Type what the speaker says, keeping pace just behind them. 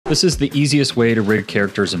This is the easiest way to rig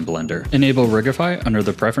characters in Blender. Enable Rigify under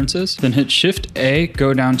the preferences, then hit Shift A,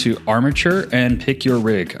 go down to Armature and pick your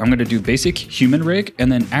rig. I'm going to do basic human rig,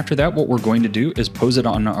 and then after that what we're going to do is pose it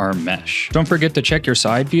on our mesh. Don't forget to check your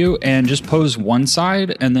side view and just pose one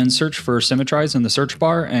side and then search for Symmetrize in the search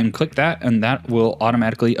bar and click that, and that will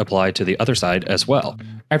automatically apply to the other side as well.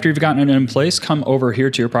 After you've gotten it in place, come over here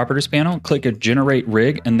to your properties panel, click a generate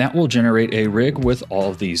rig, and that will generate a rig with all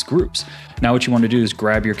of these groups. Now what you want to do is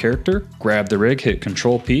grab your character, grab the rig, hit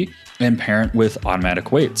Control P, and parent with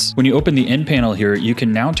automatic weights. When you open the end panel here, you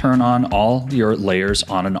can now turn on all your layers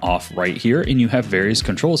on and off right here, and you have various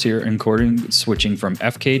controls here, including switching from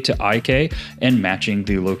FK to IK and matching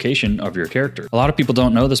the location of your character. A lot of people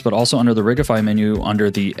don't know this, but also under the Rigify menu, under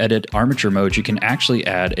the Edit Armature mode, you can actually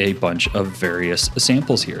add a bunch of various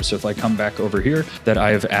samples here. So if I come back over here that I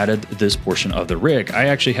have added this portion of the rig, I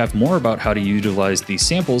actually have more about how to utilize these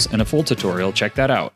samples in a full tutorial. Check that out.